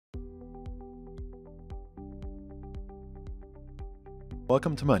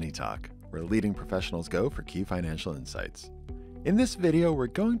Welcome to Money Talk, where leading professionals go for key financial insights. In this video, we're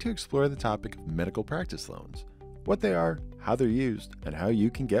going to explore the topic of medical practice loans, what they are, how they're used, and how you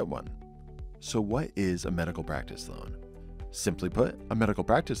can get one. So what is a medical practice loan? Simply put, a medical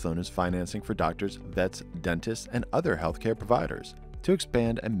practice loan is financing for doctors, vets, dentists, and other healthcare providers to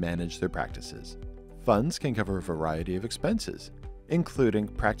expand and manage their practices. Funds can cover a variety of expenses, including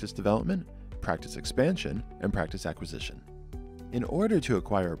practice development, practice expansion, and practice acquisition. In order to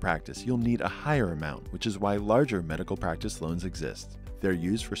acquire a practice, you'll need a higher amount, which is why larger medical practice loans exist. They're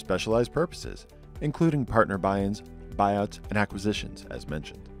used for specialized purposes, including partner buy-ins, buyouts, and acquisitions, as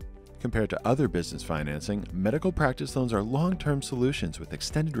mentioned. Compared to other business financing, medical practice loans are long-term solutions with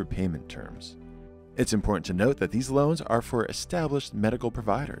extended repayment terms. It's important to note that these loans are for established medical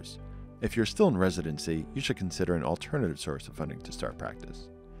providers. If you're still in residency, you should consider an alternative source of funding to start practice.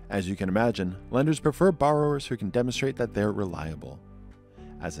 As you can imagine, lenders prefer borrowers who can demonstrate that they're reliable.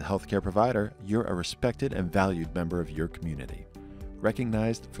 As a healthcare provider, you're a respected and valued member of your community,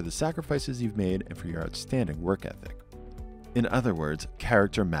 recognized for the sacrifices you've made and for your outstanding work ethic. In other words,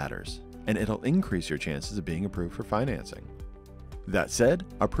 character matters, and it'll increase your chances of being approved for financing. That said,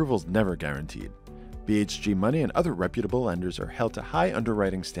 approval's never guaranteed. BHG Money and other reputable lenders are held to high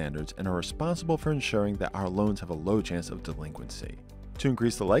underwriting standards and are responsible for ensuring that our loans have a low chance of delinquency. To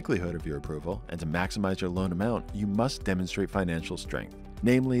increase the likelihood of your approval and to maximize your loan amount, you must demonstrate financial strength,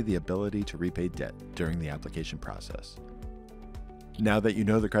 namely the ability to repay debt during the application process. Now that you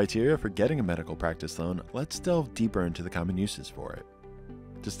know the criteria for getting a medical practice loan, let's delve deeper into the common uses for it.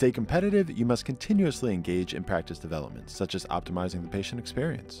 To stay competitive, you must continuously engage in practice development, such as optimizing the patient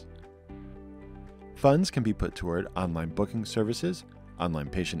experience. Funds can be put toward online booking services, online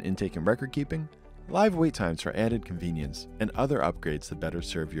patient intake and record keeping, live wait times for added convenience, and other upgrades to better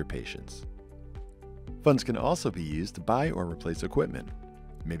serve your patients. Funds can also be used to buy or replace equipment.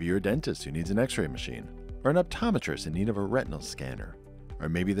 Maybe you're a dentist who needs an x-ray machine, or an optometrist in need of a retinal scanner, or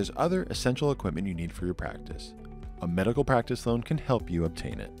maybe there's other essential equipment you need for your practice. A medical practice loan can help you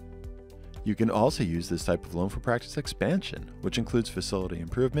obtain it. You can also use this type of loan for practice expansion, which includes facility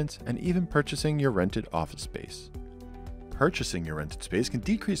improvements and even purchasing your rented office space. Purchasing your rented space can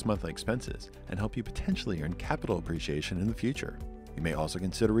decrease monthly expenses and help you potentially earn capital appreciation in the future. You may also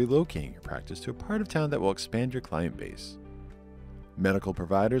consider relocating your practice to a part of town that will expand your client base. Medical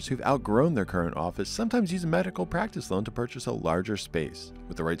providers who've outgrown their current office sometimes use a medical practice loan to purchase a larger space.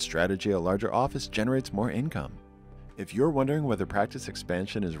 With the right strategy, a larger office generates more income. If you're wondering whether practice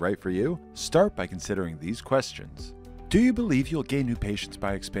expansion is right for you, start by considering these questions. Do you believe you'll gain new patients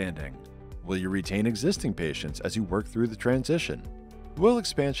by expanding? Will you retain existing patients as you work through the transition? Will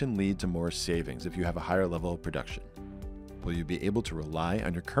expansion lead to more savings if you have a higher level of production? Will you be able to rely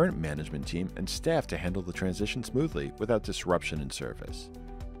on your current management team and staff to handle the transition smoothly without disruption in service?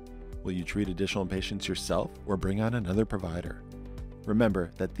 Will you treat additional patients yourself or bring on another provider? Remember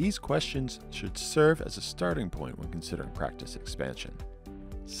that these questions should serve as a starting point when considering practice expansion.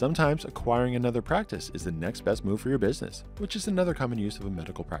 Sometimes acquiring another practice is the next best move for your business, which is another common use of a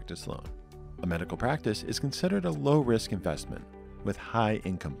medical practice loan. A medical practice is considered a low-risk investment with high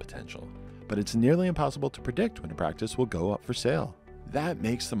income potential, but it's nearly impossible to predict when a practice will go up for sale. That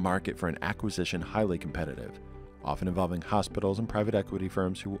makes the market for an acquisition highly competitive, often involving hospitals and private equity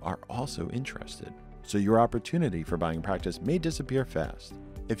firms who are also interested. So your opportunity for buying a practice may disappear fast.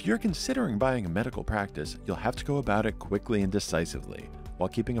 If you're considering buying a medical practice, you'll have to go about it quickly and decisively, while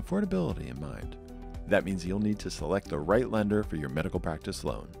keeping affordability in mind. That means you'll need to select the right lender for your medical practice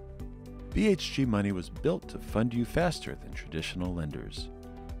loan. BHG Money was built to fund you faster than traditional lenders,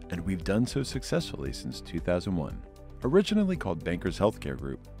 and we've done so successfully since 2001. Originally called Bankers Healthcare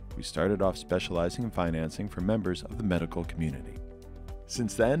Group, we started off specializing in financing for members of the medical community.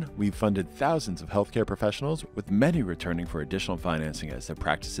 Since then, we've funded thousands of healthcare professionals, with many returning for additional financing as their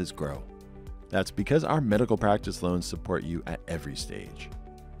practices grow. That's because our medical practice loans support you at every stage.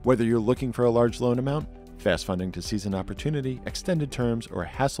 Whether you're looking for a large loan amount, fast funding to seize an opportunity, extended terms, or a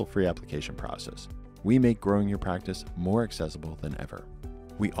hassle-free application process, we make growing your practice more accessible than ever.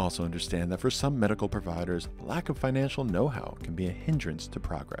 We also understand that for some medical providers, lack of financial know-how can be a hindrance to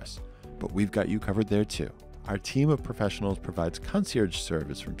progress, but we've got you covered there too. Our team of professionals provides concierge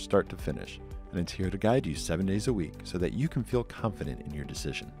service from start to finish, and it's here to guide you 7 days a week so that you can feel confident in your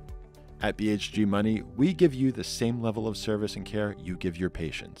decision. At BHG Money, we give you the same level of service and care you give your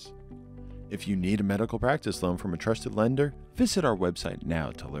patients. If you need a medical practice loan from a trusted lender, visit our website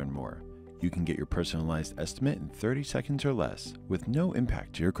now to learn more. You can get your personalized estimate in 30 seconds or less with no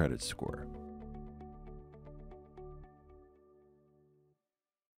impact to your credit score.